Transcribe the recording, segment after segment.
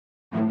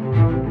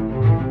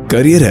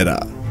Careerera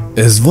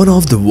is one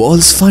of the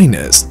world's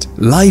finest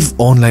live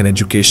online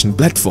education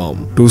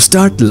platform to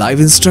start live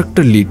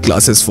instructor lead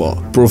classes for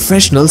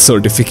professional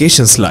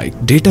certifications like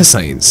data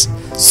science,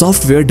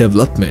 software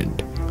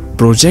development,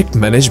 project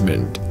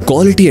management,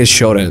 quality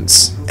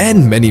assurance,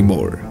 and many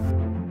more.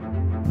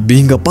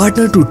 Being a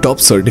partner to top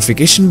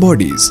certification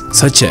bodies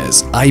such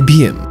as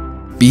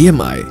IBM,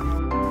 PMI,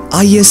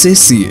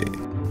 ISACA,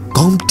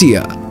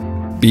 CompTIA,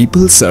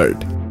 PeopleCert,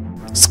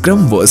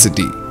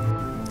 Scrumversity,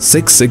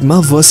 Six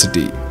Sigma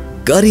Versity,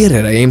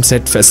 Careerera aims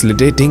at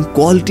facilitating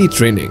quality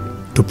training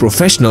to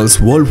professionals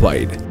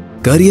worldwide.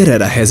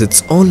 Careerera has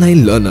its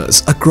online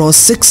learners across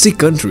 60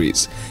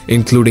 countries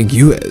including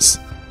US,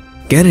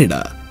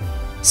 Canada,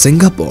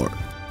 Singapore,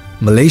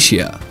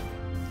 Malaysia,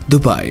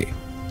 Dubai,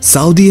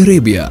 Saudi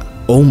Arabia,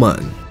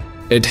 Oman.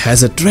 It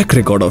has a track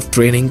record of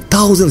training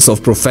thousands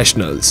of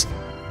professionals.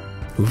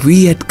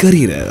 We at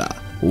Careerera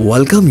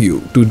welcome you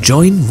to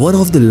join one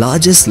of the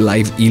largest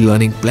live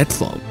e-learning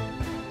platforms